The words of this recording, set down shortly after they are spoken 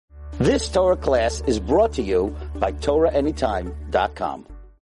This Torah class is brought to you by TorahAnytime.com.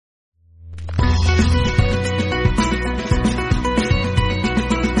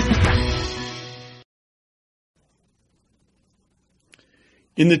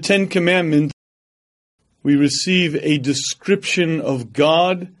 In the Ten Commandments, we receive a description of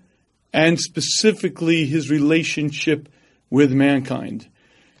God and specifically his relationship with mankind.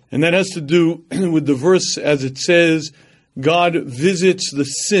 And that has to do with the verse as it says, God visits the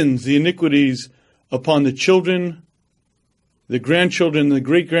sins, the iniquities upon the children, the grandchildren, the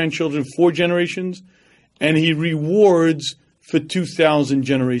great-grandchildren, 4 generations, and he rewards for 2,000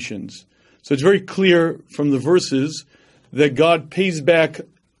 generations. So it's very clear from the verses that God pays back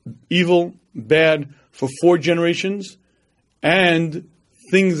evil, bad, for 4 generations, and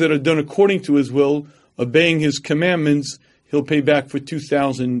things that are done according to his will, obeying his commandments, he'll pay back for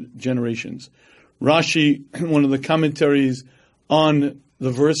 2,000 generations. Rashi, one of the commentaries on the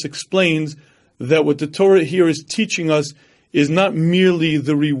verse, explains that what the Torah here is teaching us is not merely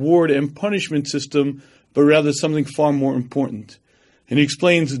the reward and punishment system, but rather something far more important. And he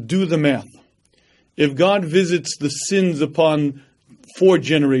explains, do the math. If God visits the sins upon 4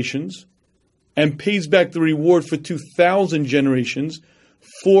 generations and pays back the reward for 2,000 generations,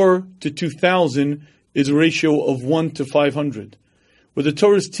 4 to 2,000 is a ratio of 1 to 500. What the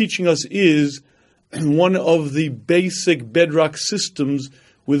Torah is teaching us is one of the basic bedrock systems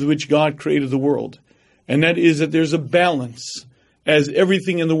with which God created the world. And that is that there's a balance. As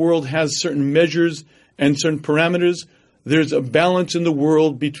everything in the world has certain measures and certain parameters, there's a balance in the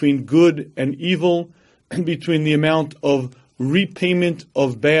world between good and evil, and between the amount of repayment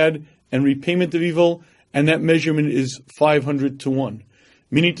of bad and repayment of evil, and that measurement is 500 to 1.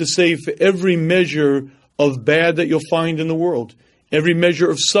 Meaning to say, for every measure of bad that you'll find in the world, every measure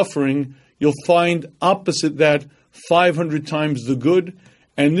of suffering, you'll find opposite that 500 times the good.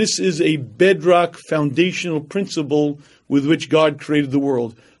 And this is a bedrock foundational principle with which God created the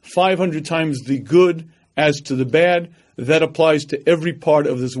world. 500 times the good as to the bad. That applies to every part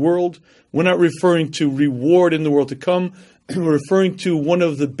of this world. We're not referring to reward in the world to come. We're referring to one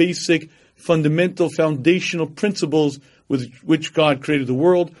of the basic, fundamental, foundational principles with which God created the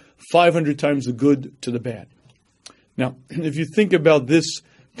world. 500 times the good to the bad. Now, if you think about this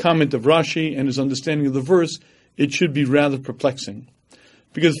comment of Rashi and his understanding of the verse, it should be rather perplexing.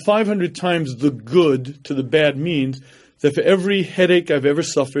 Because 500 times the good to the bad means that for every headache I've ever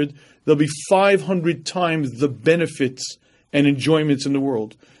suffered, there'll be 500 times the benefits and enjoyments in the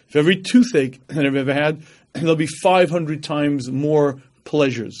world. For every toothache that I've ever had, there'll be 500 times more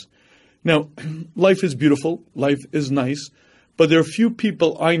pleasures. Now, life is beautiful, life is nice, but there are few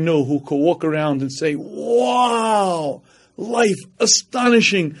people I know who can walk around and say, wow, life,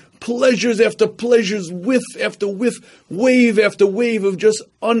 astonishing, pleasures after pleasures, whiff after whiff, wave after wave of just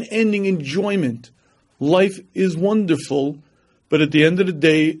unending enjoyment. Life is wonderful, but at the end of the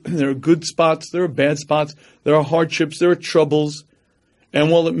day, there are good spots, there are bad spots, there are hardships, there are troubles.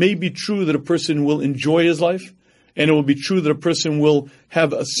 And while it may be true that a person will enjoy his life, and it will be true that a person will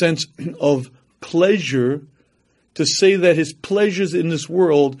have a sense of pleasure, to say that his pleasures in this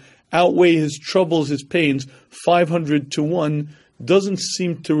world outweigh his troubles, his pains, 500 to 1, doesn't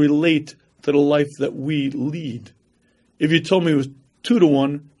seem to relate to the life that we lead. If you told me it was 2 to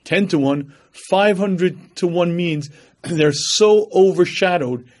 1, 10 to 1, 500 to 1 means they're so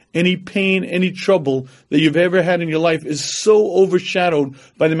overshadowed. Any pain, any trouble that you've ever had in your life is so overshadowed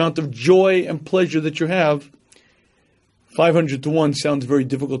by the amount of joy and pleasure that you have. 500 to 1 sounds very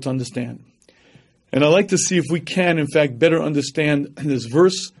difficult to understand. And I'd like to see if we can, in fact, better understand this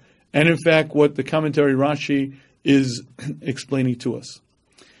verse and, in fact, what the commentary Rashi is explaining to us.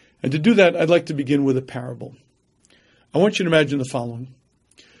 And to do that, I'd like to begin with a parable. I want you to imagine the following.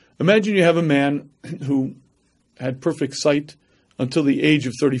 Imagine you have a man who had perfect sight until the age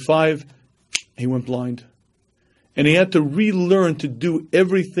of 35. He went blind. And he had to relearn to do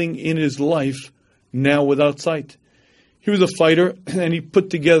everything in his life now without sight. He was a fighter, and he put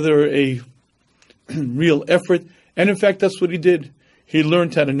together a real effort. And in fact, that's what he did. He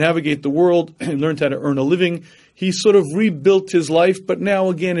learned how to navigate the world. He learned how to earn a living. He sort of rebuilt his life, but now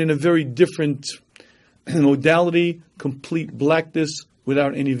again in a very different modality, complete blackness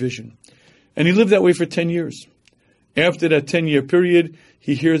without any vision. And he lived that way for 10 years. After that 10-year period,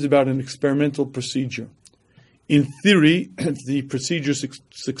 he hears about an experimental procedure. In theory, if the procedure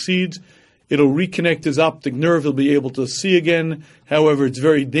succeeds, it'll reconnect his optic nerve. He'll be able to see again. However, it's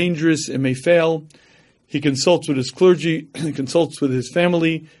very dangerous. It may fail. He consults with his clergy, he consults with his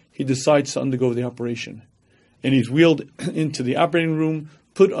family. He decides to undergo the operation. And he's wheeled into the operating room,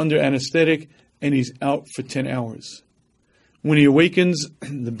 put under anesthetic, and he's out for 10 hours. When he awakens,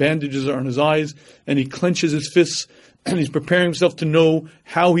 the bandages are on his eyes, and he clenches his fists, and he's preparing himself to know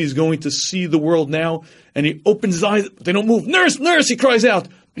how he's going to see the world now. And he opens his eyes, but they don't move. Nurse, nurse, he cries out.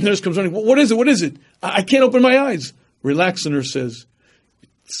 The nurse comes running. What is it? What is it? I can't open my eyes. Relax, the nurse says.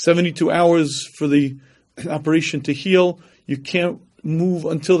 72 hours for the operation to heal. You can't move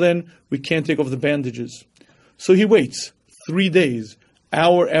until then. We can't take off the bandages. So he waits 3 days,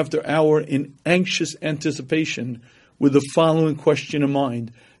 hour after hour, in anxious anticipation, with the following question in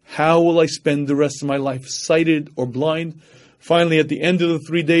mind: how will I spend the rest of my life, sighted or blind? Finally, at the end of the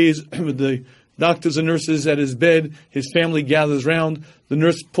 3 days, with the doctors and nurses at his bed, his family gathers round. The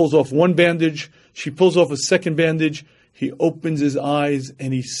nurse pulls off one bandage. She pulls off a second bandage. He opens his eyes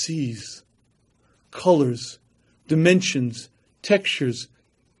and he sees colors, dimensions, textures,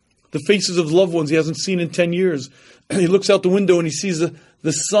 the faces of loved ones he hasn't seen in 10 years. He looks out the window and he sees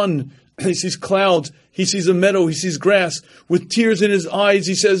the sun. He sees clouds. He sees a meadow. He sees grass. With tears in his eyes,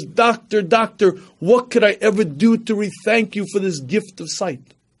 he says, "Doctor, doctor, what could I ever do to thank you for this gift of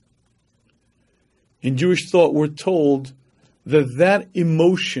sight?" In Jewish thought, we're told that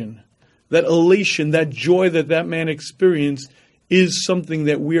emotion, that elation, that joy that man experienced is something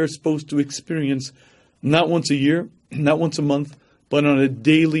that we are supposed to experience not once a year, not once a month, but on a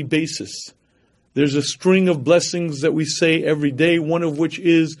daily basis. There's a string of blessings that we say every day, one of which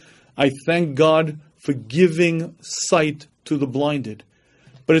is, I thank God for giving sight to the blinded.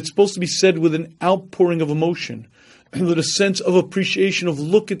 But it's supposed to be said with an outpouring of emotion, with a sense of appreciation of,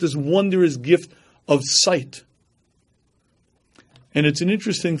 look at this wondrous gift of sight. And it's an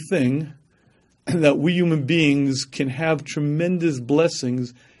interesting thing that we human beings can have tremendous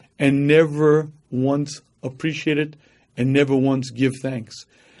blessings and never once appreciate it and never once give thanks.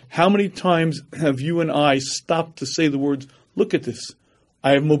 How many times have you and I stopped to say the words, look at this.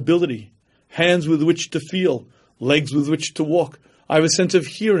 I have mobility, hands with which to feel, legs with which to walk. I have a sense of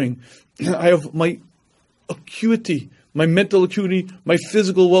hearing. I have my acuity, my mental acuity, my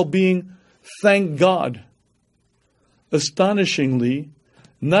physical well-being. Thank God. Astonishingly,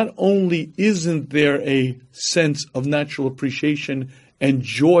 not only isn't there a sense of natural appreciation and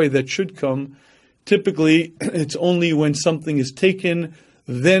joy that should come, typically it's only when something is taken,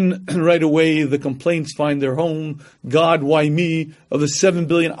 then right away the complaints find their home. God, why me? Of the 7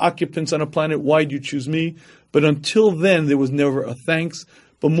 billion occupants on a planet, why did you choose me? But until then, there was never a thanks.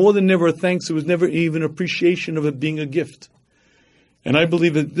 But more than never a thanks, there was never even appreciation of it being a gift. And I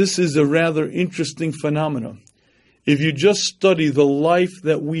believe that this is a rather interesting phenomenon. If you just study the life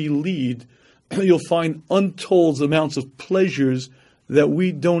that we lead, you'll find untold amounts of pleasures that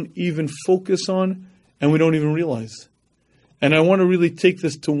we don't even focus on and we don't even realize. And I want to really take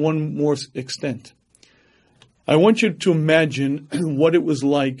this to one more extent. I want you to imagine what it was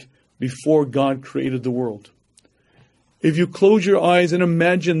like before God created the world. If you close your eyes and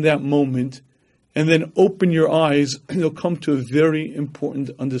imagine that moment and then open your eyes, you'll come to a very important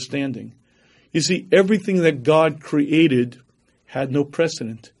understanding. You see, everything that God created had no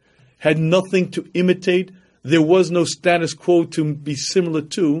precedent, had nothing to imitate. There was no status quo to be similar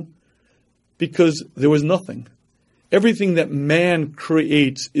to, because there was nothing. Everything that man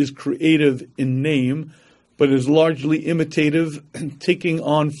creates is creative in name, but is largely imitative, taking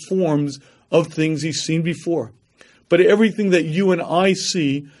on forms of things he's seen before. But everything that you and I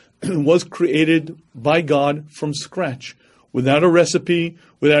see was created by God from scratch, without a recipe,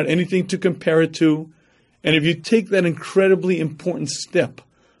 without anything to compare it to. And if you take that incredibly important step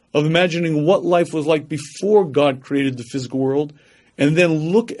of imagining what life was like before God created the physical world, and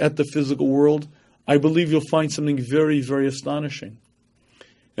then look at the physical world, I believe you'll find something very, very astonishing.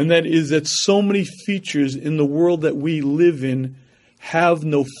 And that is that so many features in the world that we live in have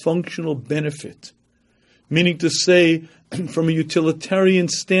no functional benefit. Meaning to say, from a utilitarian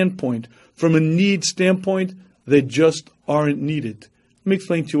standpoint, from a need standpoint, they just aren't needed. Let me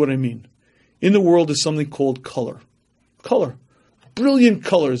explain to you what I mean. In the world is something called color. Color. Brilliant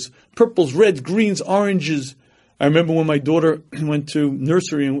colors. Purples, reds, greens, oranges. I remember when my daughter went to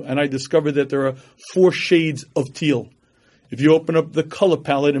nursery and I discovered that there are 4 shades of teal. If you open up the color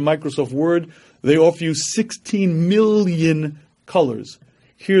palette in Microsoft Word, they offer you 16 million colors.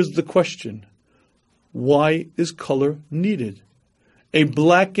 Here's the question. Why is color needed? A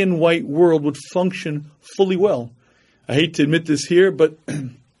black and white world would function fully well. I hate to admit this here, but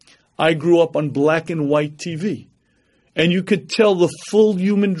I grew up on black and white TV. And you could tell the full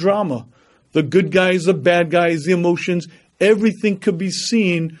human drama. The good guys, the bad guys, the emotions, everything could be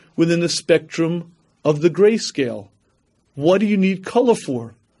seen within the spectrum of the grayscale. What do you need color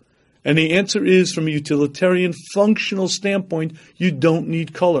for? And the answer is, from a utilitarian, functional standpoint, you don't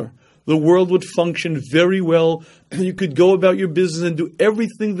need color. the world would function very well. You could go about your business and do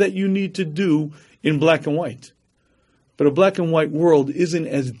everything that you need to do in black and white. But a black and white world isn't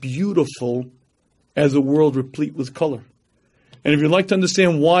as beautiful as a world replete with color. And if you'd like to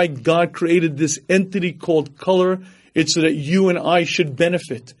understand why God created this entity called color, it's so that you and I should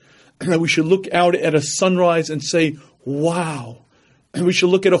benefit. That we should look out at a sunrise and say, wow. And we should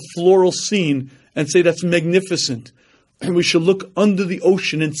look at a floral scene and say, that's magnificent. And we should look under the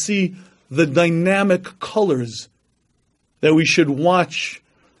ocean and see the dynamic colors. That we should watch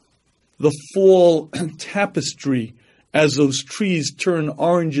the fall tapestry as those trees turn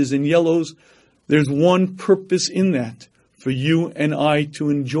oranges and yellows. There's one purpose in that for you and I to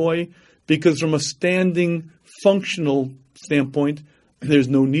enjoy, because from a standing, functional standpoint, there's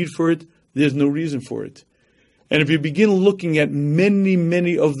no need for it. There's no reason for it. And if you begin looking at many,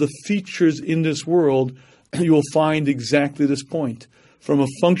 many of the features in this world, you will find exactly this point. From a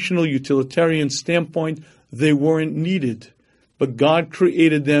functional utilitarian standpoint, they weren't needed. But God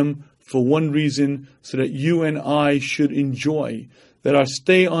created them for one reason, so that you and I should enjoy, that our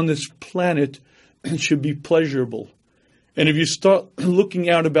stay on this planet should be pleasurable. And if you start looking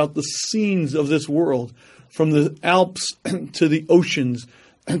out about the scenes of this world, from the Alps to the oceans,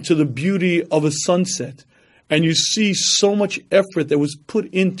 to the beauty of a sunset, and you see so much effort that was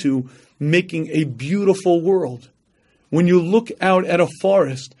put into making a beautiful world. When you look out at a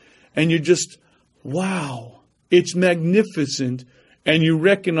forest and you just, wow, it's magnificent, and you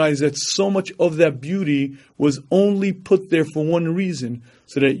recognize that so much of that beauty was only put there for one reason,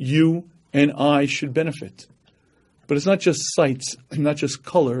 so that you and I should benefit. But it's not just sights, not just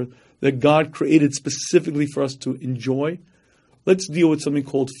color, that God created specifically for us to enjoy. Let's deal with something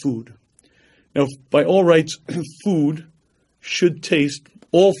called food. Now, by all rights, all food should taste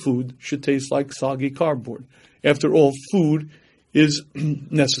like soggy cardboard. After all, food is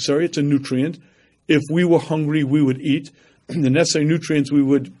necessary. It's a nutrient. If we were hungry, we would eat. The necessary nutrients we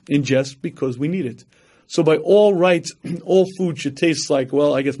would ingest because we need it. So by all rights, all food should taste like,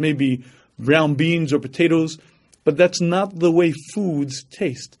 well, I guess maybe brown beans or potatoes, but that's not the way foods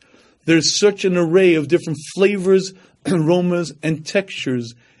taste. There's such an array of different flavors, aromas, and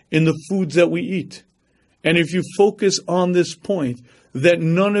textures in the foods that we eat. And if you focus on this point, that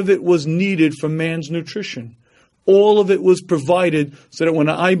none of it was needed for man's nutrition. All of it was provided so that when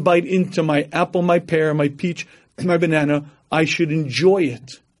I bite into my apple, my pear, my peach, my banana, I should enjoy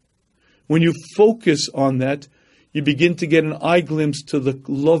it. When you focus on that, you begin to get an eye glimpse to the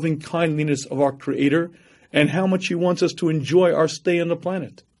loving kindliness of our Creator and how much He wants us to enjoy our stay on the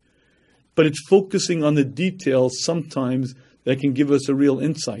planet. But it's focusing on the details sometimes that can give us a real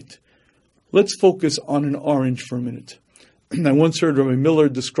insight. Let's focus on an orange for a minute. I once heard Rabbi Miller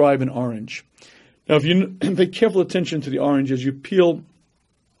describe an orange. Now, if you pay careful attention to the orange, as you peel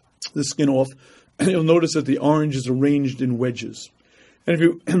the skin off, you'll notice that the orange is arranged in wedges. And if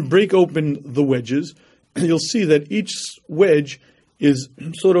you break open the wedges, you'll see that each wedge is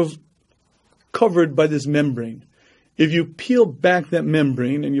sort of covered by this membrane. If you peel back that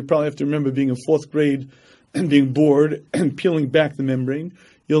membrane, and you probably have to remember being in fourth grade and being bored and peeling back the membrane,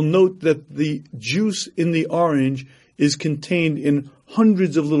 you'll note that the juice in the orange is contained in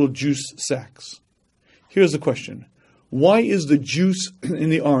hundreds of little juice sacs. Here's the question. Why is the juice in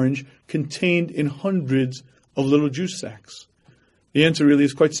the orange contained in hundreds of little juice sacs? The answer really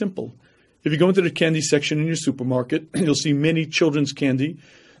is quite simple. If you go into the candy section in your supermarket, you'll see many children's candy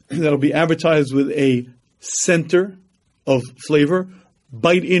that'll be advertised with a center of flavor,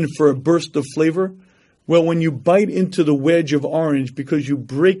 bite in for a burst of flavor. Well, when you bite into the wedge of orange, because you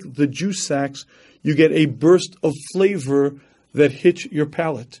break the juice sacs, you get a burst of flavor that hits your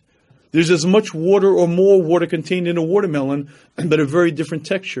palate. There's as much water or more water contained in a watermelon, but a very different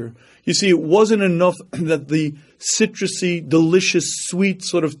texture. You see, it wasn't enough that the citrusy, delicious, sweet,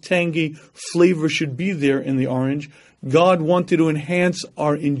 sort of tangy flavor should be there in the orange. God wanted to enhance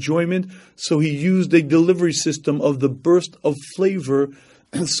our enjoyment, so He used a delivery system of the burst of flavor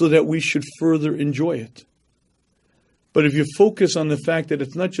so that we should further enjoy it. But if you focus on the fact that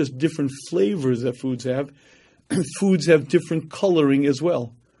it's not just different flavors that foods have different coloring as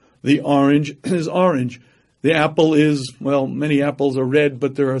well. The orange is orange. The apple is, well, many apples are red,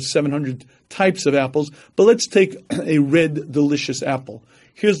 but there are 700 types of apples. But let's take a red, delicious apple.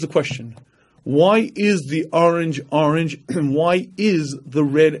 Here's the question. Why is the orange orange, and why is the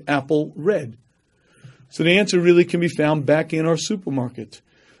red apple red? So the answer really can be found back in our supermarket.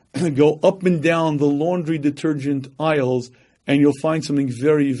 Go up and down the laundry detergent aisles, and you'll find something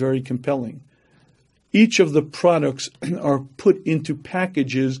very, very compelling. Each of the products are put into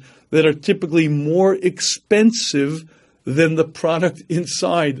packages that are typically more expensive than the product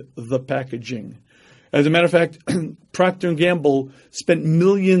inside the packaging. As a matter of fact, Procter & Gamble spent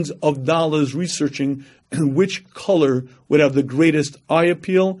millions of dollars researching which color would have the greatest eye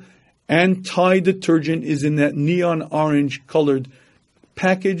appeal, and Tide detergent is in that neon orange colored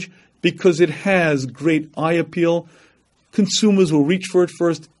package because it has great eye appeal. Consumers will reach for it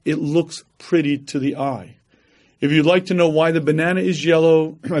first. It looks pretty to the eye. If you'd like to know why the banana is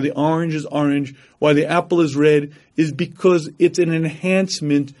yellow, why the orange is orange, why the apple is red, is because it's an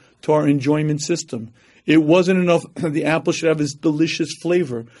enhancement to our enjoyment system. It wasn't enough that the apple should have this delicious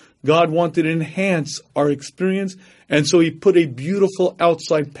flavor. God wanted to enhance our experience, and so he put a beautiful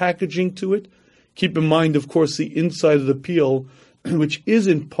outside packaging to it. Keep in mind, of course, the inside of the peel, which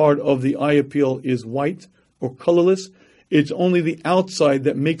isn't part of the eye appeal, is white or colorless. It's only the outside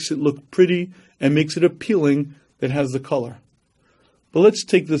that makes it look pretty and makes it appealing that has the color. But let's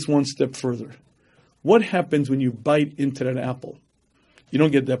take this one step further. What happens when you bite into that apple? You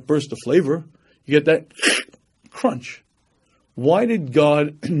don't get that burst of flavor. You get that crunch. Why did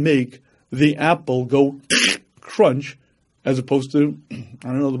God make the apple go crunch as opposed to,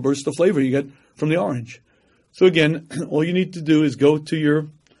 the burst of flavor you get from the orange? So again, all you need to do is go to your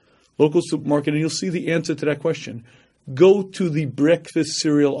local supermarket and you'll see the answer to that question. Go to the breakfast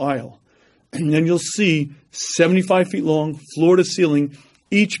cereal aisle and then you'll see 75 feet long, floor to ceiling,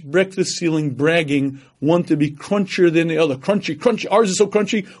 each breakfast ceiling bragging one to be crunchier than the other. Crunchy, crunchy. Ours is so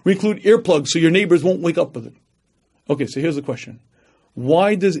crunchy, we include earplugs so your neighbors won't wake up with it. Okay, so here's the question.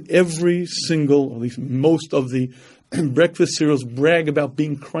 Why does every single, or at least most of the breakfast cereals brag about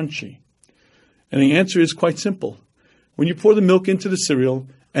being crunchy? And the answer is quite simple. When you pour the milk into the cereal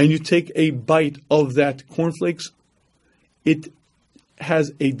and you take a bite of that cornflakes, it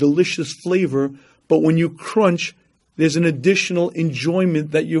has a delicious flavor, but when you crunch, there's an additional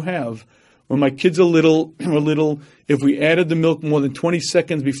enjoyment that you have. When my kids are little, if we added the milk more than 20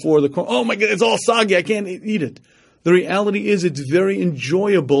 seconds before the corn, oh my God, it's all soggy, I can't eat it. The reality is it's very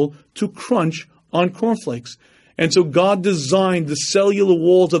enjoyable to crunch on cornflakes. And so God designed the cellular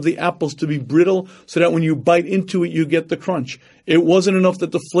walls of the apples to be brittle so that when you bite into it, you get the crunch. It wasn't enough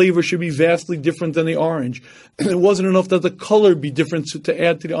that the flavor should be vastly different than the orange. It wasn't enough that the color be different to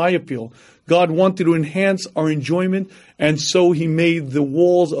add to the eye appeal. God wanted to enhance our enjoyment, and so he made the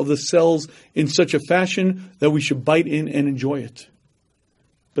walls of the cells in such a fashion that we should bite in and enjoy it.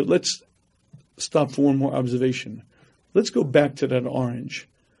 But let's stop for one more observation. Let's go back to that orange.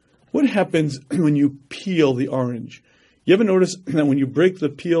 What happens when you peel the orange? You ever notice that when you break the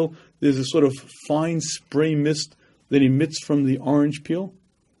peel, there's a sort of fine spray mist that emits from the orange peel?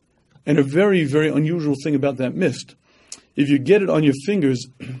 And a very, very unusual thing about that mist, if you get it on your fingers,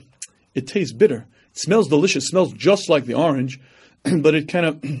 it tastes bitter. It smells delicious, smells just like the orange, but it kind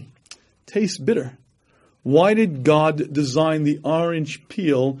of tastes bitter. Why did God design the orange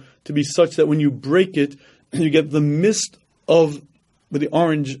peel to be such that when you break it, you get the mist of the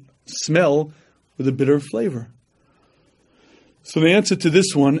orange smell with a bitter flavor? So the answer to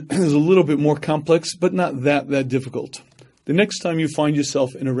this one is a little bit more complex, but not that difficult. The next time you find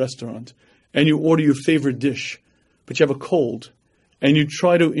yourself in a restaurant and you order your favorite dish, but you have a cold, and you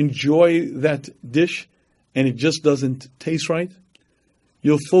try to enjoy that dish and it just doesn't taste right,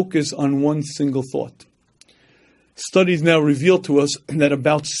 you'll focus on one single thought. Studies now reveal to us that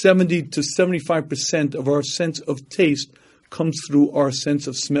about 70 to 75% of our sense of taste comes through our sense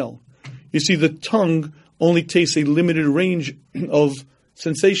of smell. You see, the tongue only tastes a limited range of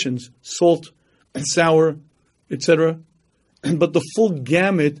sensations, salt, sour, etc. But the full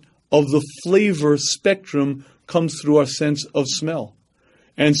gamut of the flavor spectrum comes through our sense of smell.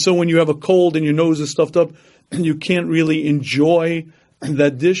 And so when you have a cold and your nose is stuffed up, you can't really enjoy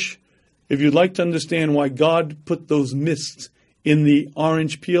that dish. If you'd like to understand why God put those mists in the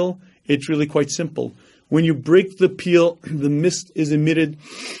orange peel, it's really quite simple. When you break the peel, the mist is emitted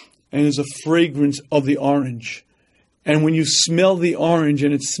and there's a fragrance of the orange. And when you smell the orange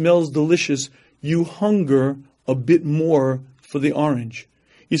and it smells delicious, you hunger a bit more for the orange.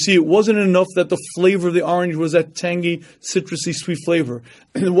 You see, it wasn't enough that the flavor of the orange was that tangy, citrusy, sweet flavor.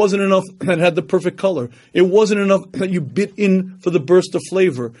 It wasn't enough that it had the perfect color. It wasn't enough that you bit in for the burst of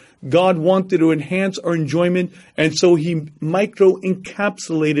flavor. God wanted to enhance our enjoyment, and so he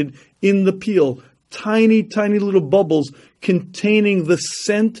micro-encapsulated in the peel tiny, tiny little bubbles containing the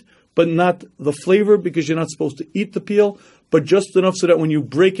scent, but not the flavor, because you're not supposed to eat the peel, but just enough so that when you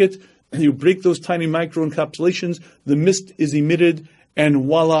break it, you break those tiny micro-encapsulations, the mist is emitted, and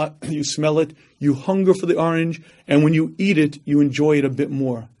voila, you smell it, you hunger for the orange, and when you eat it, you enjoy it a bit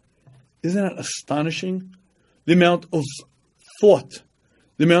more. Isn't that astonishing? The amount of thought,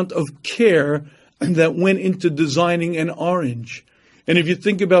 the amount of care that went into designing an orange. And if you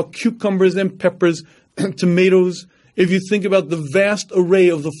think about cucumbers and peppers, tomatoes, if you think about the vast array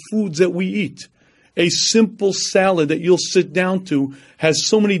of the foods that we eat, a simple salad that you'll sit down to has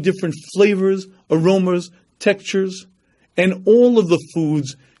so many different flavors, aromas, textures, and all of the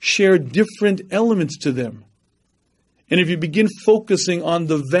foods share different elements to them. And if you begin focusing on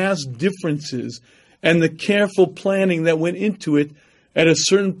the vast differences and the careful planning that went into it, at a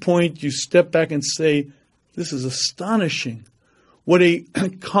certain point you step back and say, this is astonishing. What a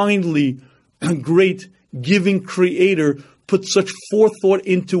kindly, great, giving creator put such forethought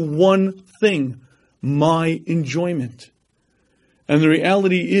into one thing, my enjoyment. And the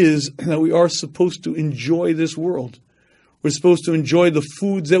reality is that we are supposed to enjoy this world. We're supposed to enjoy the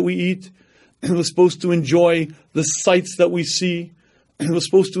foods that we eat. We're supposed to enjoy the sights that we see. We're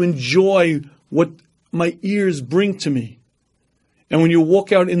supposed to enjoy what my ears bring to me. And when you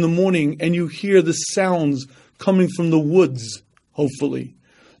walk out in the morning and you hear the sounds coming from the woods, hopefully,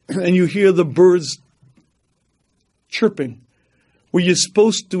 and you hear the birds chirping, what you're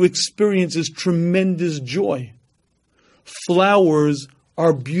supposed to experience is tremendous joy. Flowers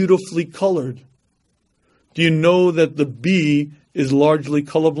are beautifully colored. Do you know that the bee is largely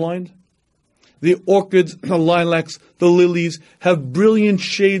colorblind? The orchids, the lilacs, the lilies have brilliant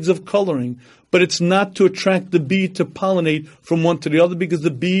shades of coloring, but it's not to attract the bee to pollinate from one to the other, because the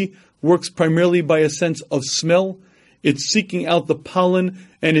bee works primarily by a sense of smell. It's seeking out the pollen,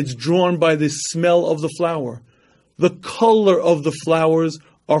 and it's drawn by the smell of the flower. The color of the flowers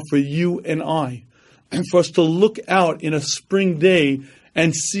are for you and I. And for us to look out in a spring day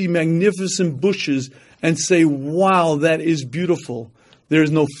and see magnificent bushes and say, wow, that is beautiful. There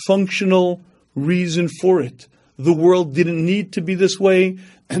is no functional reason for it. The world didn't need to be this way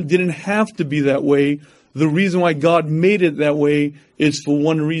and didn't have to be that way. The reason why God made it that way is for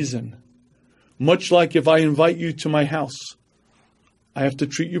one reason. Much like if I invite you to my house, I have to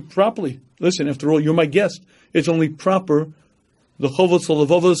treat you properly. Listen, after all, you're my guest. It's only proper. The Chovos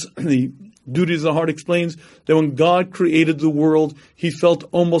HaLevavos, the Duties of the Heart, explains that when God created the world, he felt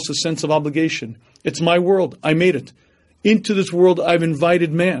almost a sense of obligation. It's my world. I made it. Into this world, I've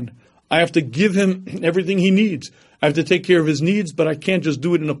invited man. I have to give him everything he needs. I have to take care of his needs, but I can't just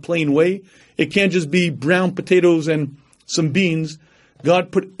do it in a plain way. It can't just be brown potatoes and some beans.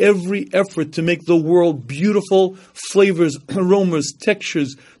 God put every effort to make the world beautiful, flavors, aromas,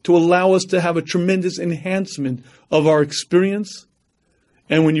 textures, to allow us to have a tremendous enhancement of our experience.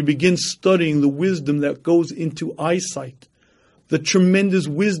 And when you begin studying the wisdom that goes into eyesight, the tremendous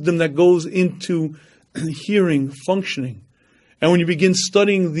wisdom that goes into hearing, functioning, and when you begin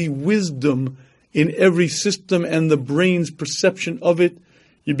studying the wisdom in every system and the brain's perception of it,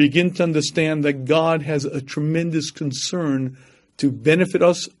 you begin to understand that God has a tremendous concern to benefit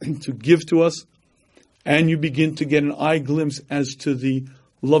us, to give to us, and you begin to get an eye glimpse as to the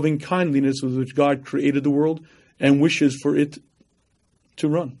loving kindliness with which God created the world and wishes for it to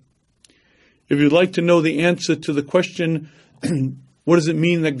run. If you'd like to know the answer to the question, what does it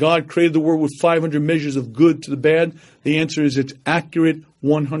mean that God created the world with 500 measures of good to the bad? The answer is it's accurate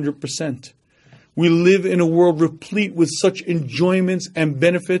 100%. We live in a world replete with such enjoyments and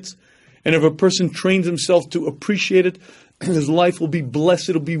benefits, and if a person trains himself to appreciate it, his life will be blessed.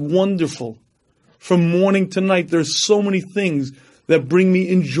 It'll be wonderful. From morning to night, there's so many things that bring me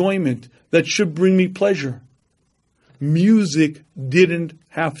enjoyment, that should bring me pleasure. Music didn't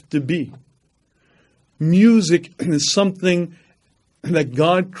have to be. Music is something that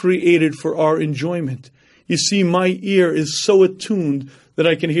God created for our enjoyment. You see, my ear is so attuned that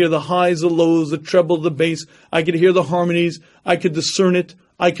I can hear the highs, the lows, the treble, the bass. I could hear the harmonies. I could discern it.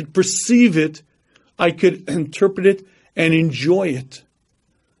 I could perceive it. I could interpret it and enjoy it.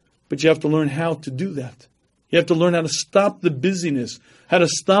 But you have to learn how to do that. You have to learn how to stop the busyness, how to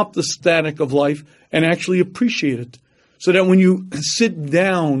stop the static of life and actually appreciate it. So that when you sit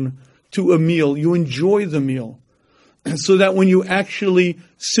down to a meal, you enjoy the meal. So that when you actually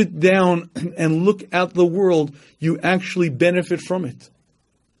sit down and look at the world, you actually benefit from it.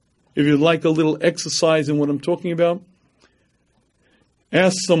 If you'd like a little exercise in what I'm talking about,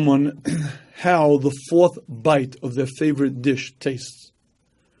 ask someone how the fourth bite of their favorite dish tastes.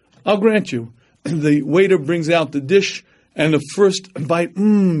 I'll grant you, the waiter brings out the dish, and the first bite,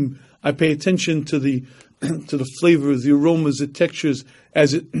 I pay attention to the flavors, the aromas, the textures,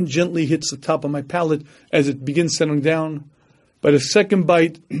 as it gently hits the top of my palate, as it begins settling down. By the second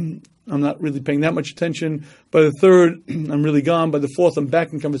bite, I'm not really paying that much attention. By the third, I'm really gone. By the fourth, I'm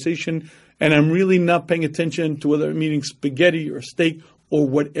back in conversation, and I'm really not paying attention to whether I'm eating spaghetti or steak or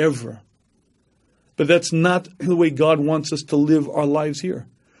whatever. But that's not the way God wants us to live our lives here.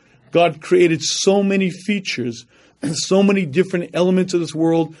 God created so many features, so many different elements of this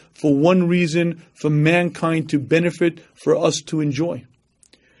world for one reason, for mankind to benefit, for us to enjoy.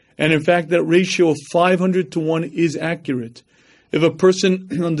 And in fact, that ratio of 500 to 1 is accurate. If a person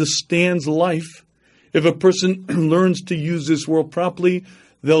understands life, if a person learns to use this world properly,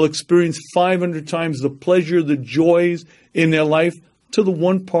 they'll experience 500 times the pleasure, the joys in their life to the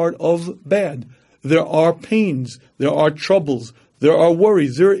one part of bad. There are pains, there are troubles, there are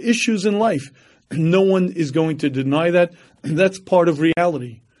worries, there are issues in life. No one is going to deny that. That's part of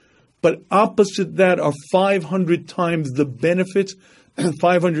reality. But opposite that are 500 times the benefits,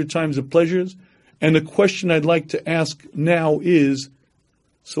 500 times the pleasures. And the question I'd like to ask now is,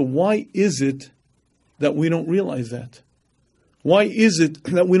 so why is it that we don't realize that? Why is it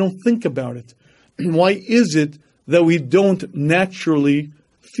that we don't think about it? Why is it that we don't naturally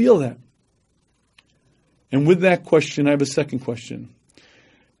feel that? And with that question, I have a second question.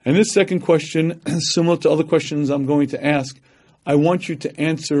 And this second question, similar to other questions I'm going to ask, I want you to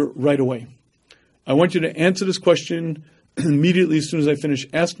answer right away. I want you to answer this question immediately as soon as I finish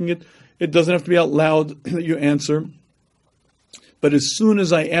asking it. It doesn't have to be out loud that you answer. But as soon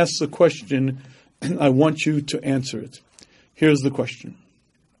as I ask the question, I want you to answer it. Here's the question.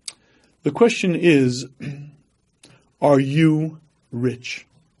 The question is, are you rich?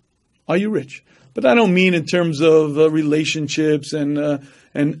 Are you rich? But I don't mean in terms of relationships and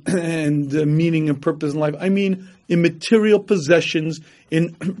meaning and purpose in life. I mean in material possessions,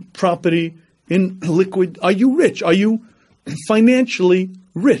 in property, in liquid. Are you rich? Are you financially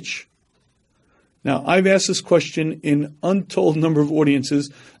rich? Now, I've asked this question in untold number of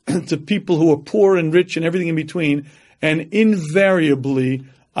audiences to people who are poor and rich and everything in between, and invariably,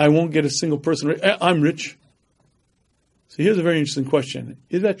 I won't get a single person. I'm rich. So here's a very interesting question.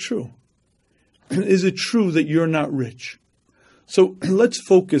 Is that true? Is it true that you're not rich? So let's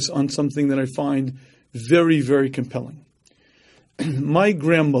focus on something that I find very, very compelling. My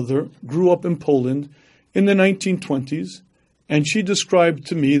grandmother grew up in Poland in the 1920s, and she described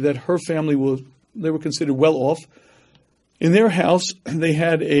to me that her family they were considered well off. In their house, they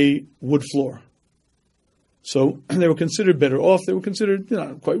had a wood floor. So they were considered better off. They were considered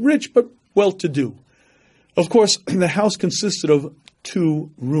not quite rich, but well-to-do. Of course, the house consisted of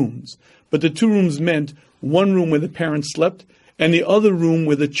 2 rooms. But the 2 rooms meant one room where the parents slept and the other room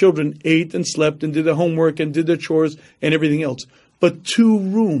where the children ate and slept and did their homework and did their chores and everything else. But 2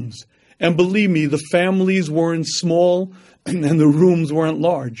 rooms. And believe me, the families weren't small and the rooms weren't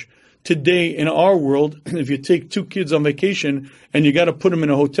large. Today, in our world, if you take 2 kids on vacation and you got to put them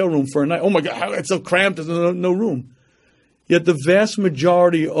in a hotel room for a night, oh my God, it's so cramped, there's no room. Yet the vast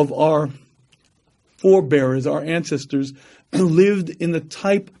majority of our forebears, our ancestors, lived in the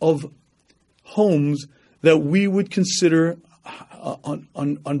type of homes that we would consider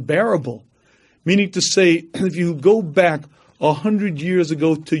unbearable. Meaning to say, if you go back 100 years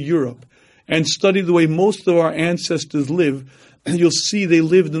ago to Europe and study the way most of our ancestors lived, you'll see they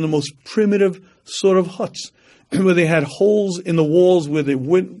lived in the most primitive sort of huts, where they had holes in the walls where the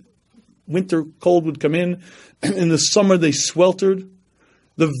winter cold would come in. In the summer, they sweltered.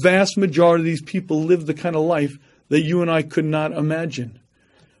 The vast majority of these people lived the kind of life that you and I could not imagine.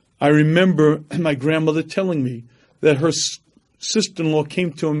 I remember my grandmother telling me that her sister-in-law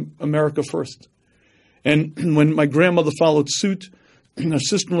came to America first. And when my grandmother followed suit, her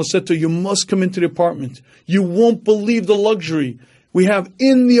sister-in-law said to her, "You must come into the apartment. You won't believe the luxury. We have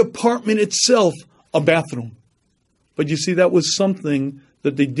in the apartment itself a bathroom." But you see, that was something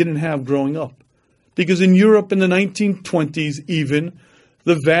that they didn't have growing up. Because in Europe in the 1920s even,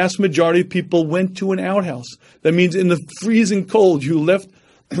 the vast majority of people went to an outhouse. That means in the freezing cold, you left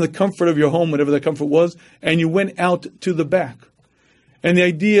the comfort of your home, whatever that comfort was, and you went out to the back. And the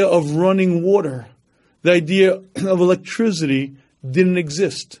idea of running water, the idea of electricity didn't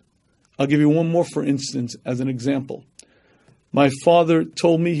exist. I'll give you one more, for instance, as an example. My father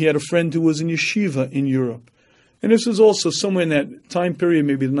told me he had a friend who was in yeshiva in Europe. And this was also somewhere in that time period,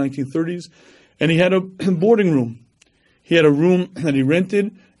 maybe the 1930s. And he had a boarding room. He had a room that he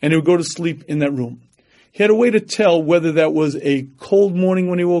rented, and he would go to sleep in that room. He had a way to tell whether that was a cold morning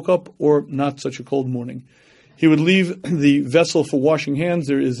when he woke up or not such a cold morning. He would leave the vessel for washing hands.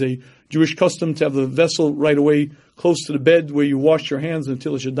 There is a Jewish custom to have the vessel right away close to the bed where you wash your hands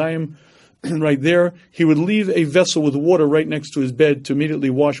until Shadayim. Right there, he would leave a vessel with water right next to his bed to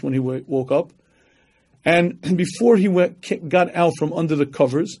immediately wash when he woke up. And before he got out from under the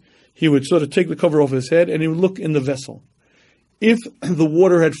covers, he would sort of take the cover off his head and he would look in the vessel. If the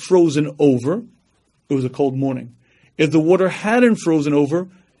water had frozen over, it was a cold morning. If the water hadn't frozen over,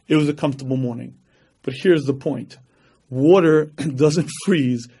 it was a comfortable morning. But here's the point. Water doesn't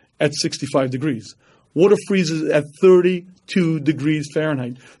freeze at 65 degrees. Water freezes at 32 degrees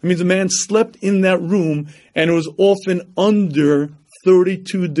Fahrenheit. That means a man slept in that room, and it was often under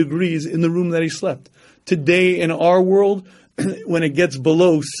 32 degrees in the room that he slept. Today in our world, when it gets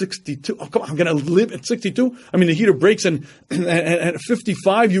below 62, oh, come on, I'm going to live at 62? I mean, the heater breaks and at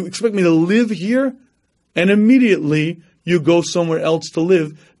 55, you expect me to live here? And immediately you go somewhere else to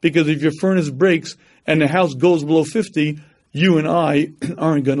live, because if your furnace breaks and the house goes below 50, you and I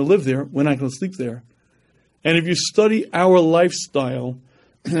aren't going to live there. We're not going to sleep there. And if you study our lifestyle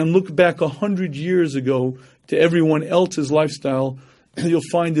and look back 100 years ago to everyone else's lifestyle, you'll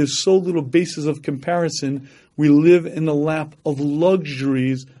find there's so little basis of comparison. We live in the lap of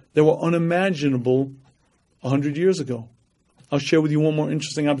luxuries that were unimaginable 100 years ago. I'll share with you one more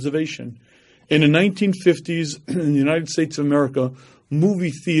interesting observation. In the 1950s, in the United States of America,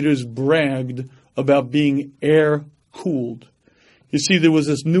 movie theaters bragged about being air-cooled. You see, there was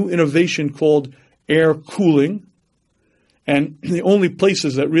this new innovation called air cooling, and the only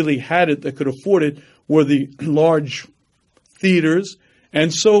places that really had it, that could afford it, were the large theaters.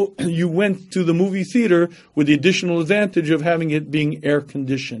 And so you went to the movie theater with the additional advantage of having it being air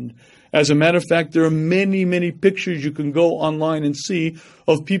conditioned. As a matter of fact, there are many, many pictures you can go online and see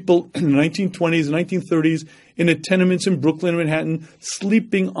of people in the 1920s and 1930s in the tenements in Brooklyn and Manhattan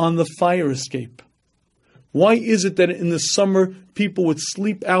sleeping on the fire escape. Why is it that in the summer people would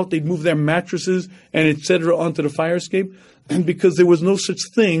sleep out, they'd move their mattresses and etc. onto the fire escape? And because there was no such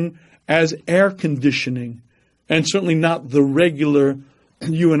thing as air conditioning, and certainly not the regular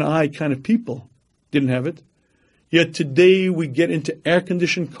you and I kind of people didn't have it. Yet today we get into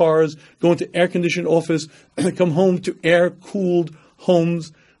air-conditioned cars, go into air-conditioned office, come home to air-cooled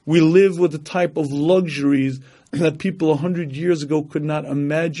homes. We live with the type of luxuries that people 100 years ago could not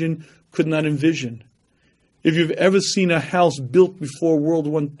imagine, could not envision. If you've ever seen a house built before World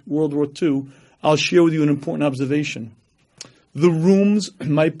War II, I'll share with you an important observation. The rooms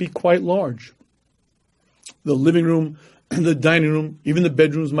might be quite large. The living room, the dining room, even the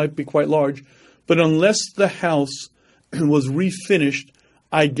bedrooms might be quite large. But unless the house was refinished,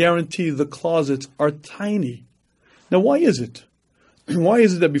 I guarantee the closets are tiny. Now, why is it? Why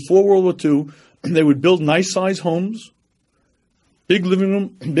is it that before World War II, they would build nice-sized homes, big living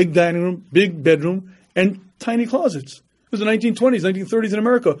room, big dining room, big bedroom, and tiny closets? It was the 1920s, 1930s in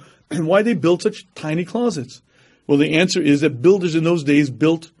America. And why they built such tiny closets? Well, the answer is that builders in those days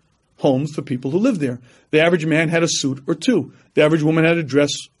built homes for people who lived there. The average man had a suit or two. The average woman had a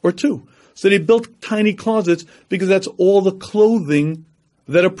dress or two. So they built tiny closets because that's all the clothing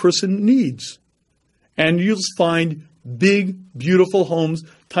that a person needs. And you'll find big, beautiful homes,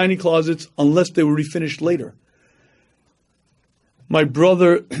 tiny closets, unless they were refinished later. My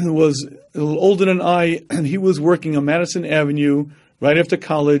brother was a little older than I, and he was working on Madison Avenue right after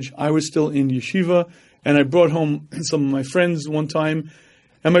college. I was still in yeshiva, and I brought home some of my friends one time,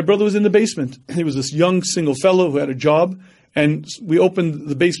 and my brother was in the basement. He was this young single fellow who had a job, and we opened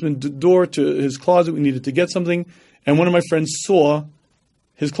the basement door to his closet. We needed to get something, and one of my friends saw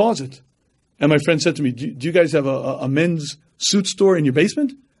his closet. And my friend said to me, do you guys have a men's suit store in your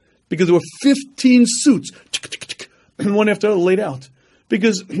basement? Because there were 15 suits, one after the other, laid out.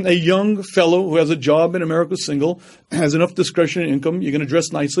 Because a young fellow who has a job in America, single, has enough discretionary income, you're going to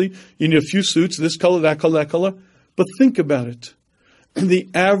dress nicely, you need a few suits, this color, that color, that color. But think about it. The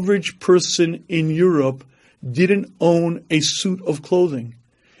average person in Europe didn't own a suit of clothing.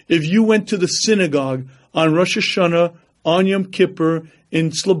 If you went to the synagogue on Rosh Hashanah, on Yom Kippur,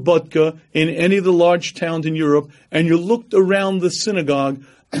 in Slobodka, in any of the large towns in Europe, and you looked around the synagogue,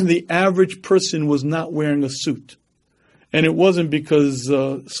 the average person was not wearing a suit. And it wasn't because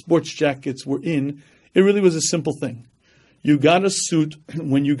sports jackets were in. It really was a simple thing. You got a suit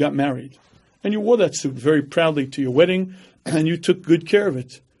when you got married. And you wore that suit very proudly to your wedding, and you took good care of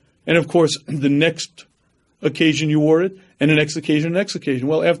it. And of course, the next occasion you wore it, and the next occasion, the next occasion.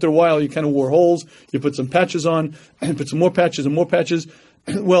 Well, after a while, you kind of wore holes. You put some patches on, and put some more patches and more patches.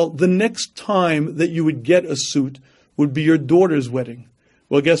 Well, the next time that you would get a suit would be your daughter's wedding.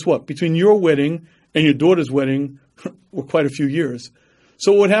 Well, guess what? Between your wedding and your daughter's wedding were quite a few years.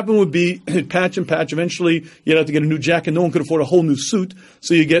 So what happened would be patch and patch. Eventually, you'd have to get a new jacket. No one could afford a whole new suit.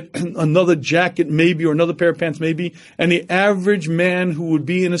 So you get another jacket maybe, or another pair of pants maybe. And the average man who would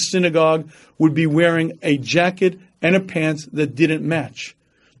be in a synagogue would be wearing a jacket and a pants that didn't match.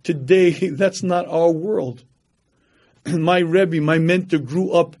 Today, that's not our world. My Rebbe, my mentor,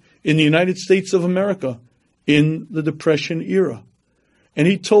 grew up in the United States of America in the Depression era. And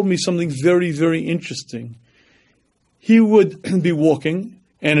he told me something very, very interesting. He would be walking,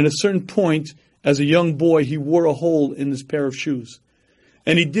 and at a certain point, as a young boy, he wore a hole in his pair of shoes.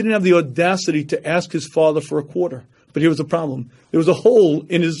 And he didn't have the audacity to ask his father for a quarter. But here was the problem. There was a hole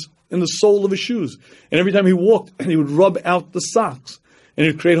in the sole of his shoes. And every time he walked, he would rub out the socks. And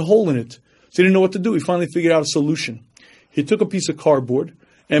it would create a hole in it. So he didn't know what to do. He finally figured out a solution. He took a piece of cardboard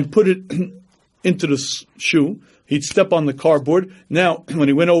and put it into the shoe. He'd step on the cardboard. Now, when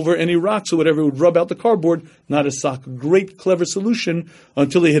he went over any rocks or whatever, he would rub out the cardboard, not his sock. Great, clever solution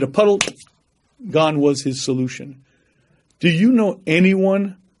until he hit a puddle. Gone was his solution. Do you know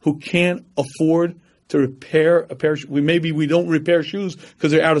anyone who can't afford to repair a pair of shoes? Maybe we don't repair shoes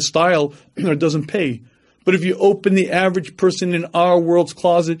because they're out of style or it doesn't pay. But if you open the average person in our world's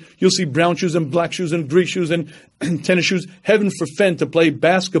closet, you'll see brown shoes and black shoes and gray shoes and tennis shoes. Heaven forfend to play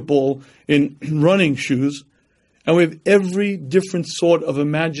basketball in running shoes. And we have every different sort of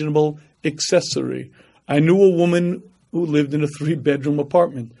imaginable accessory. I knew a woman who lived in a 3-bedroom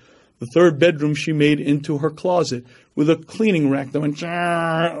apartment. The 3rd bedroom she made into her closet with a cleaning rack that went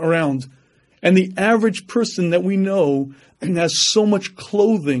around. And the average person that we know has so much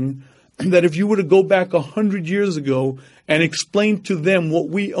clothing that if you were to go back 100 years ago and explain to them what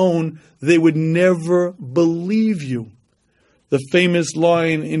we own, they would never believe you. The famous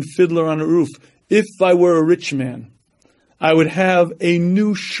line in Fiddler on the Roof, if I were a rich man, I would have a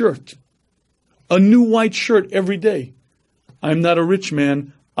new shirt, a new white shirt every day. I'm not a rich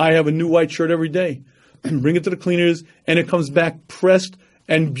man. I have a new white shirt every day. Bring it to the cleaners, and it comes back pressed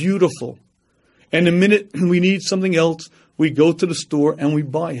and beautiful. And the minute we need something else, we go to the store and we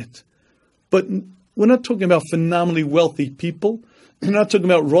buy it. But we're not talking about phenomenally wealthy people. We're not talking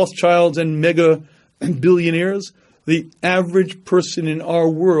about Rothschilds and mega billionaires. The average person in our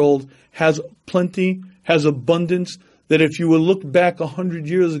world has plenty, has abundance, that if you would look back 100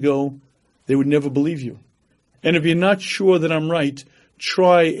 years ago, they would never believe you. And if you're not sure that I'm right,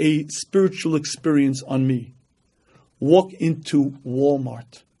 try a spiritual experience on me. Walk into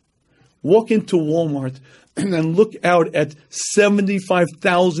Walmart. Walk into Walmart and look out at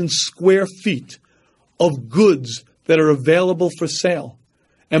 75,000 square feet of goods that are available for sale.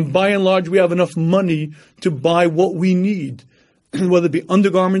 And by and large, we have enough money to buy what we need, whether it be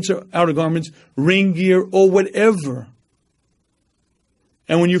undergarments or outer garments, rain gear or whatever.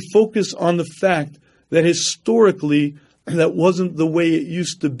 And when you focus on the fact that historically that wasn't the way it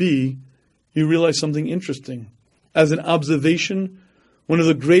used to be, you realize something interesting. As an observation, one of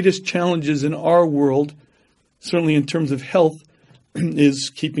the greatest challenges in our world, certainly in terms of health,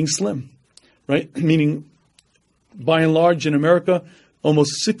 is keeping slim, right? Meaning, by and large in America,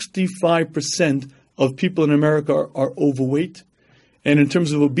 almost 65% of people in America are overweight. And in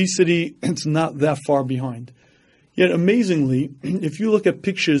terms of obesity, it's not that far behind. Yet amazingly, if you look at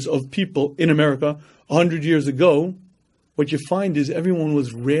pictures of people in America 100 years ago, what you find is everyone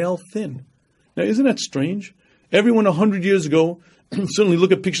was rail thin. Now, isn't that strange? Everyone 100 years ago, certainly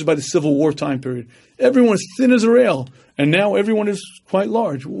look at pictures by the Civil War time period. Everyone is thin as a rail, and now everyone is quite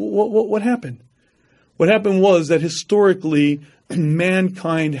large. What happened? What happened was that historically,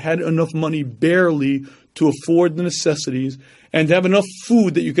 mankind had enough money barely to afford the necessities, and to have enough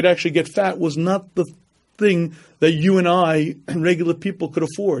food that you could actually get fat was not the thing that you and I, regular people, could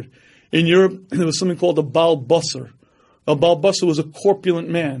afford. In Europe, there was something called a Baal Basar. A Baal Basar was a corpulent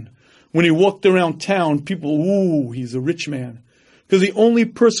man. When he walked around town, people, ooh, he's a rich man. Because the only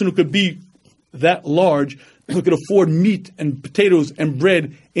person who could be that large, who could afford meat and potatoes and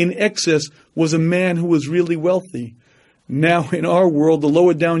bread in excess, was a man who was really wealthy. Now, in our world, the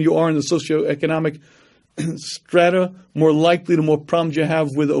lower down you are in the socioeconomic strata, more likely the more problems you have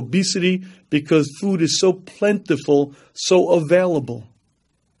with obesity, because food is so plentiful, so available.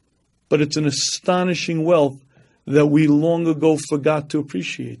 But it's an astonishing wealth that we long ago forgot to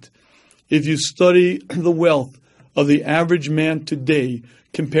appreciate. If you study the wealth of the average man today,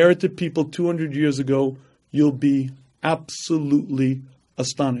 compare it to people 200 years ago, you'll be absolutely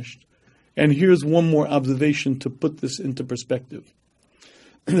astonished. And here's one more observation to put this into perspective.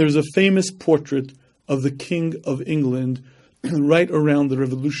 There's a famous portrait of the King of England right around the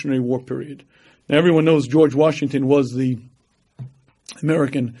Revolutionary War period. Now, everyone knows George Washington was the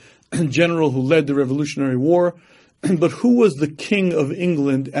American general who led the Revolutionary War, but who was the King of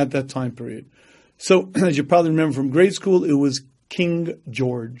England at that time period? So, as you probably remember from grade school, it was King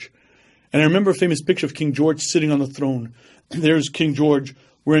George. And I remember a famous picture of King George sitting on the throne. There's King George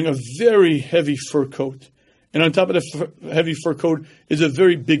wearing a very heavy fur coat. And on top of the heavy fur coat is a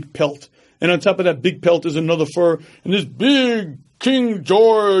very big pelt. And on top of that big pelt is another fur. And this big King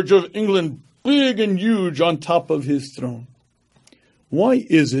George of England, big and huge, on top of his throne. Why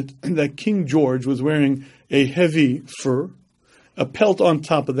is it that King George was wearing a heavy fur, a pelt on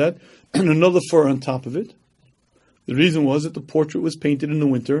top of that, and another fur on top of it? The reason was that the portrait was painted in the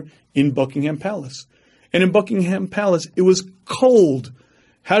winter in Buckingham Palace. And in Buckingham Palace, it was cold.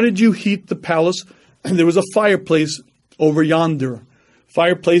 How did you heat the palace? There was a fireplace over yonder.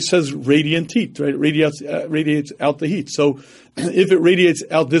 Fireplace has radiant heat, right? It radiates out the heat. So if it radiates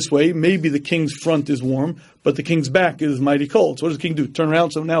out this way, maybe the king's front is warm, but the king's back is mighty cold. So what does the king do? Turn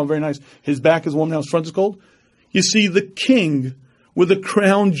around. So now, very nice. His back is warm, now his front is cold. You see, the king with the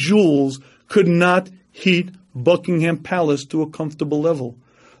crown jewels could not heat Buckingham Palace to a comfortable level.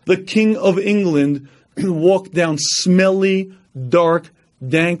 The King of England walked down smelly, dark,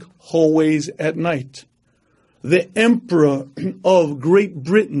 dank hallways at night. The Emperor of Great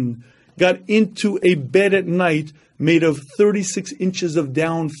Britain got into a bed at night made of 36 inches of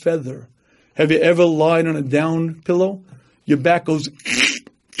down feather. Have you ever lied on a down pillow? Your back goes,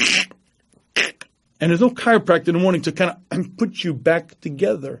 and there's no chiropractor in the morning to kind of put you back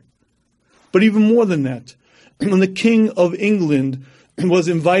together. But even more than that, when the King of England was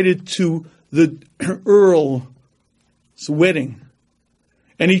invited to the Earl's wedding,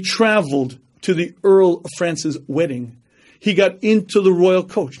 and he traveled to the Earl of France's wedding, he got into the royal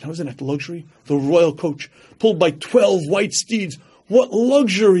coach. Now, isn't that luxury? The royal coach, pulled by 12 white steeds. What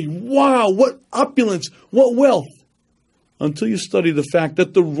luxury! Wow! What opulence! What wealth! Until you study the fact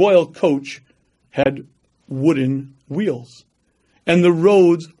that the royal coach had wooden wheels, and the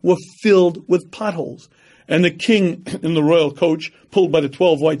roads were filled with potholes. And the king in the royal coach, pulled by the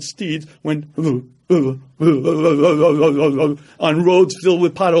 12 white steeds, went on roads filled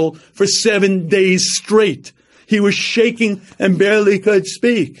with potholes for 7 days straight. He was shaking and barely could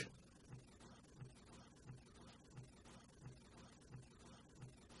speak.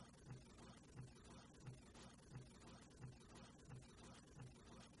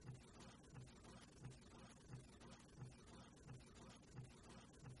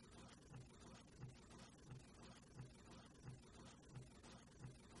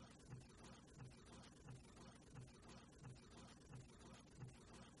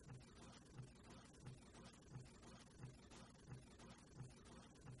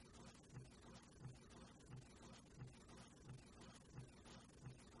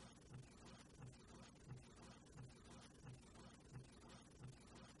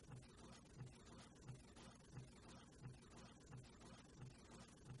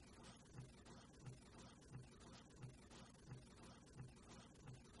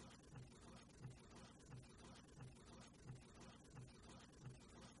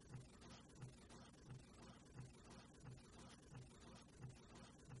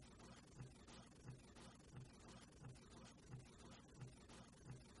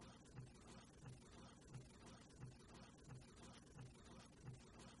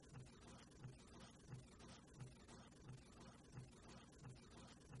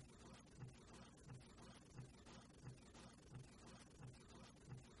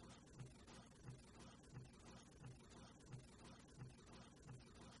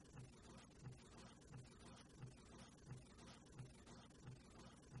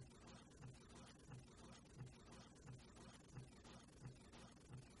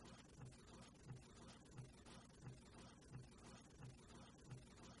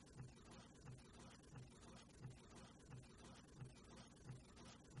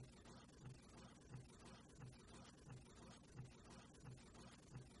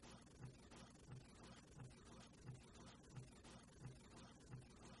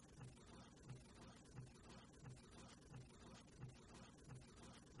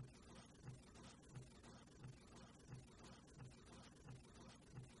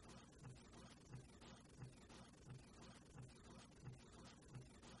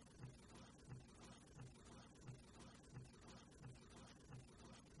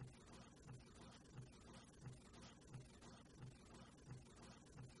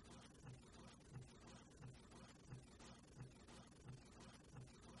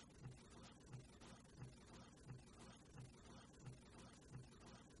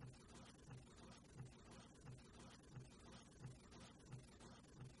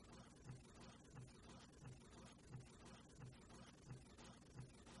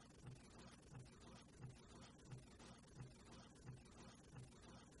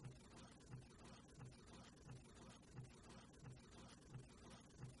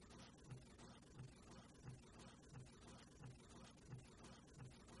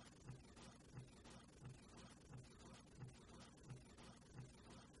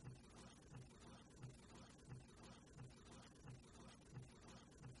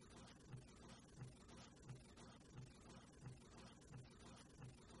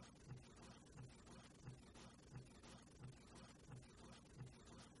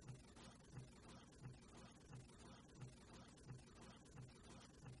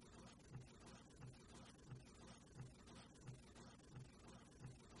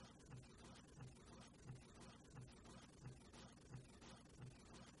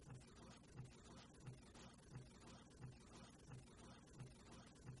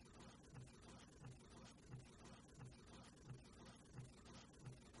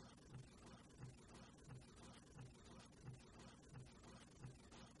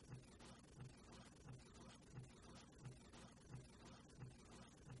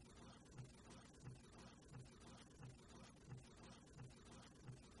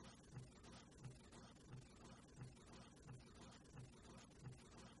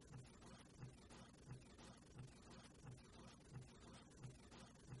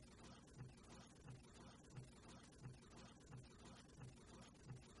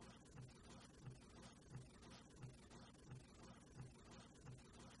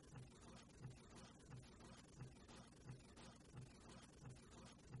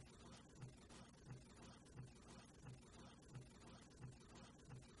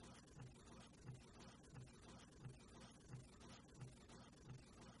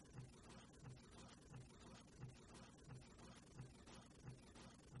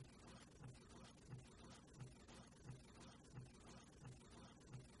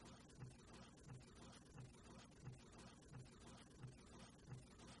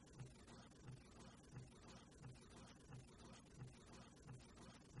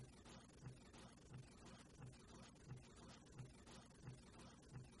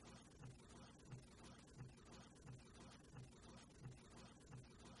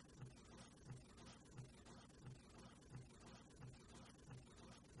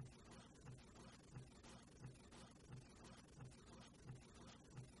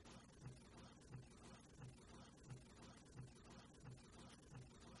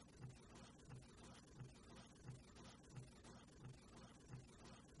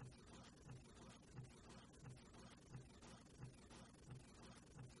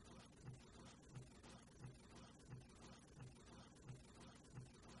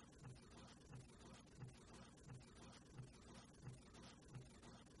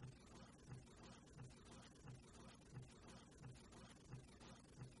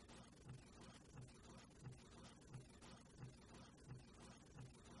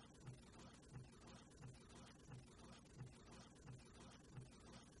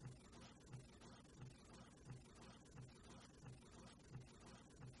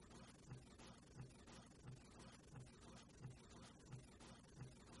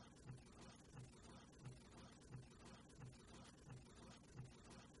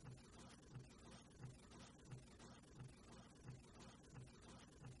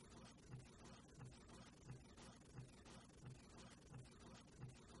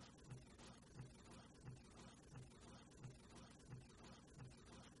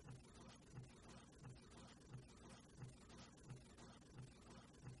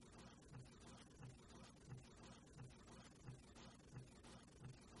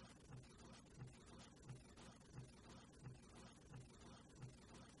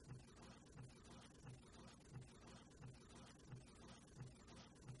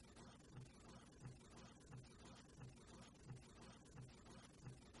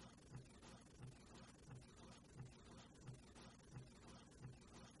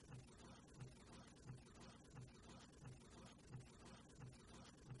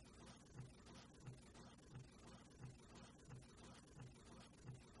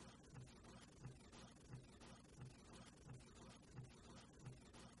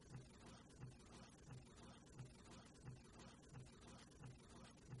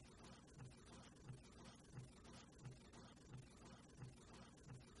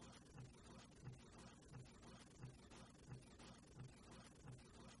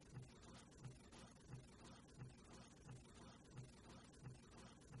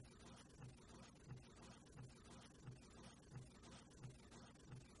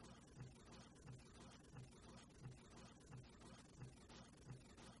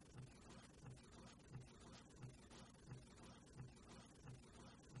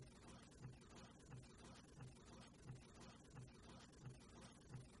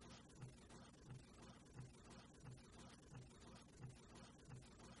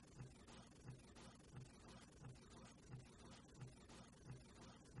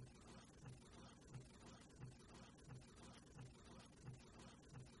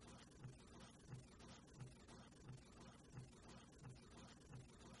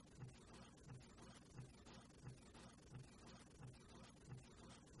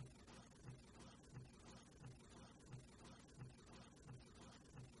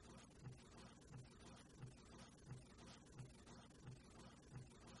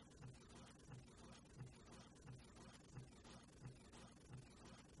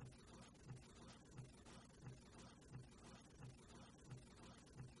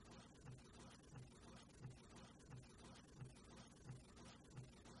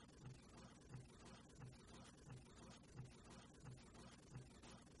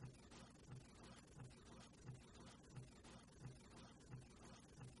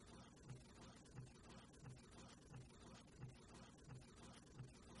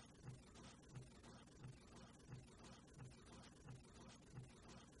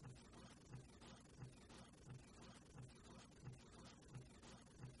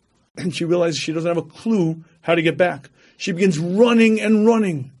 and she realizes she doesn't have a clue how to get back. She begins running and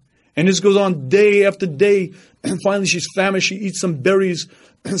running. And this goes on day after day. And finally she's famished. She eats some berries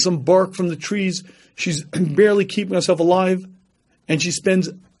and some bark from the trees. She's barely keeping herself alive. And she spends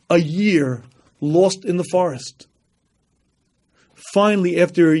a year lost in the forest. Finally,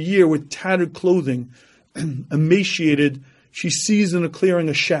 after a year with tattered clothing, emaciated, she sees in a clearing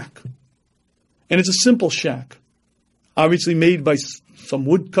a shack. And it's a simple shack, obviously made by some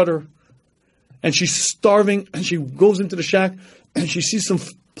woodcutter. And she's starving, and she goes into the shack, and she sees some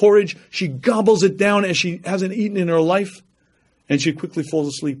porridge. She gobbles it down as she hasn't eaten in her life, and she quickly falls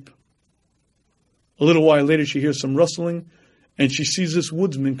asleep. A little while later, she hears some rustling, and she sees this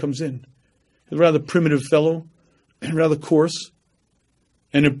woodsman comes in. He's a rather primitive fellow, and rather coarse.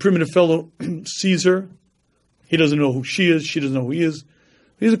 And the primitive fellow sees her. He doesn't know who she is. She doesn't know who he is.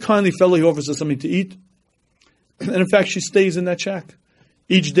 He's a kindly fellow. He offers her something to eat. And in fact, she stays in that shack.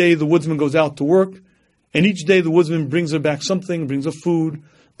 Each day, the woodsman goes out to work. And each day, the woodsman brings her back something, brings her food.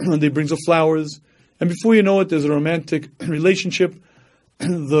 They brings her flowers. And before you know it, there's a romantic relationship.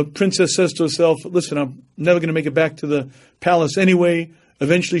 The princess says to herself, listen, I'm never going to make it back to the palace anyway.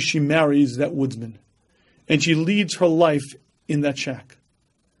 Eventually, she marries that woodsman. And she leads her life in that shack.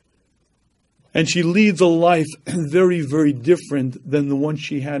 And she leads a life very, very different than the one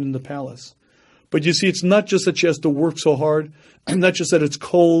she had in the palace. But you see, it's not just that she has to work so hard, not just that it's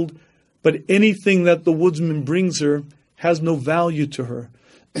cold, but anything that the woodsman brings her has no value to her.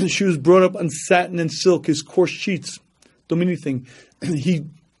 She was brought up on satin and silk, his coarse sheets, don't mean anything. He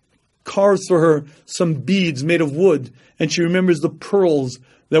carves for her some beads made of wood, and she remembers the pearls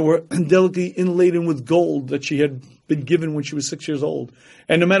that were delicately inladen with gold that she had been given when she was 6 years old.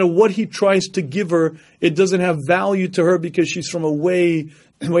 And no matter what he tries to give her, it doesn't have value to her because she's from a way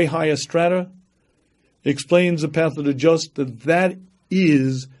higher strata. It explains the path of the just, that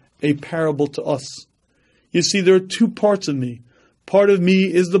is a parable to us. You see, there are two parts of me. Part of me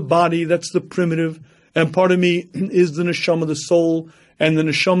is the body, that's the primitive, and part of me is the neshama, the soul, and the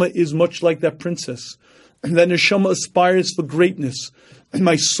neshama is much like that princess. And that neshama aspires for greatness. And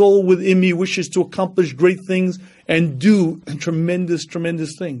my soul within me wishes to accomplish great things and do tremendous,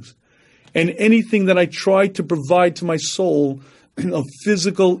 tremendous things. And anything that I try to provide to my soul of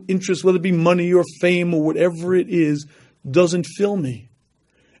physical interest, whether it be money or fame or whatever it is, doesn't fill me.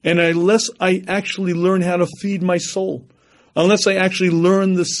 And unless I actually learn how to feed my soul, unless I actually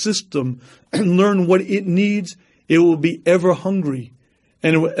learn the system and learn what it needs, it will be ever hungry.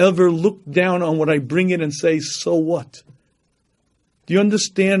 And it will ever look down on what I bring it and say, so what? Do you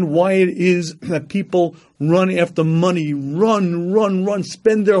understand why it is that people run after money, run,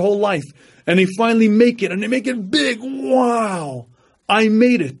 spend their whole life, and they finally make it, and they make it big? Wow, I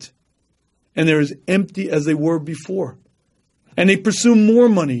made it. And they're as empty as they were before. And they pursue more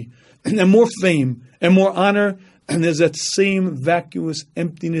money, and more fame, and more honor, and there's that same vacuous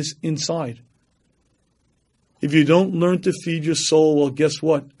emptiness inside. If you don't learn to feed your soul, well, guess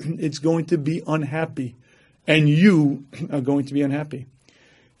what? It's going to be unhappy. And you are going to be unhappy.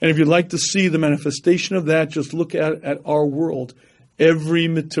 And if you'd like to see the manifestation of that, just look at our world. Every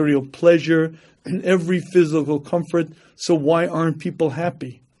material pleasure and every physical comfort. So why aren't people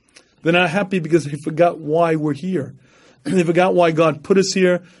happy? They're not happy because they forgot why we're here. They forgot why God put us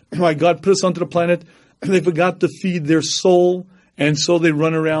here, why God put us onto the planet. They forgot to feed their soul, and so they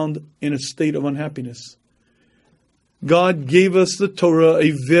run around in a state of unhappiness. God gave us the Torah,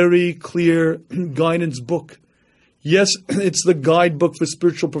 a very clear guidance book. Yes, it's the guidebook for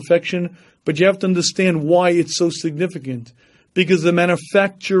spiritual perfection, but you have to understand why it's so significant. Because the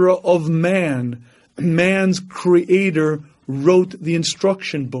manufacturer of man, man's creator, wrote the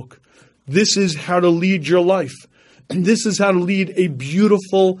instruction book. This is how to lead your life. And this is how to lead a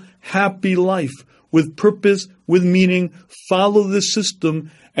beautiful, happy life with purpose, with meaning. Follow this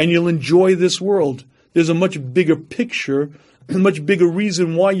system and you'll enjoy this world. There's a much bigger picture, a much bigger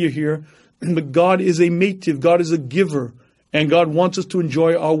reason why you're here. But God is a mative, God is a giver, and God wants us to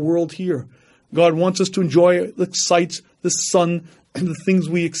enjoy our world here. God wants us to enjoy the sights, the sun, and the things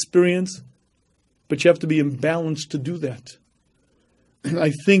we experience. But you have to be in balance to do that. And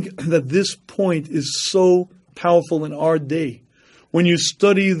I think that this point is so powerful in our day. When you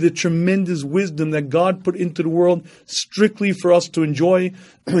study the tremendous wisdom that God put into the world strictly for us to enjoy,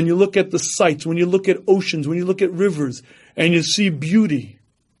 when you look at the sights, when you look at oceans, when you look at rivers, and you see beauty,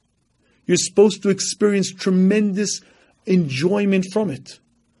 you're supposed to experience tremendous enjoyment from it.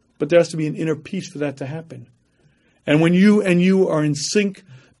 But there has to be an inner peace for that to happen. And when you are in sync,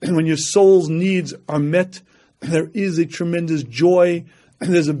 and when your soul's needs are met, there is a tremendous joy,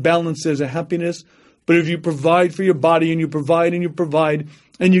 there's a balance, there's a happiness. But if you provide for your body and you provide and you provide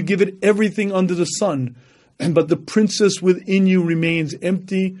and you give it everything under the sun, but the princess within you remains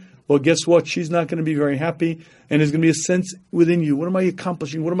empty, well, guess what? She's not going to be very happy, and there's going to be a sense within you. What am I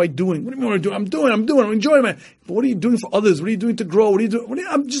accomplishing? What am I doing? What do you want to do? I'm enjoying it. But what are you doing for others? What are you doing to grow?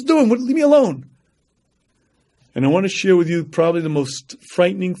 I'm just doing. Leave me alone. And I want to share with you probably the most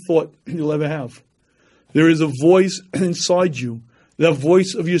frightening thought you'll ever have. There is a voice inside you, that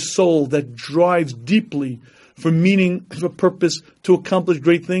voice of your soul that drives deeply for meaning, for purpose, to accomplish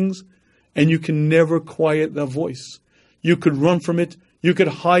great things, and you can never quiet that voice. You could run from it. You could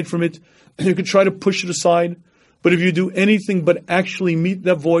hide from it. You could try to push it aside. But if you do anything but actually meet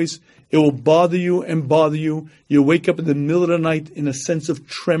that voice, it will bother you and bother you. You wake up in the middle of the night in a sense of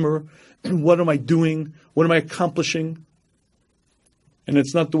tremor. What am I doing? What am I accomplishing? And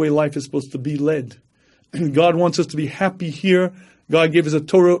it's not the way life is supposed to be led. God wants us to be happy here. God gave us a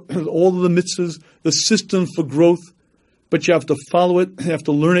Torah, all of the mitzvahs, the system for growth. But you have to follow it. You have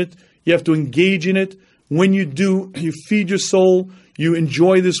to learn it. You have to engage in it. When you do, you feed your soul. You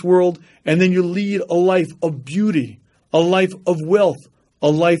enjoy this world, and then you lead a life of beauty, a life of wealth, a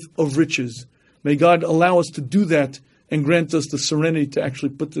life of riches. May God allow us to do that and grant us the serenity to actually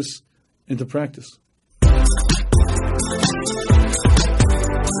put this into practice.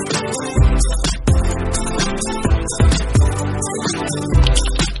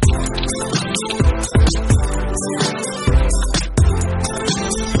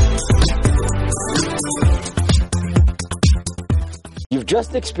 You've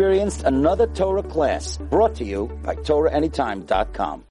just experienced another Torah class brought to you by TorahAnytime.com.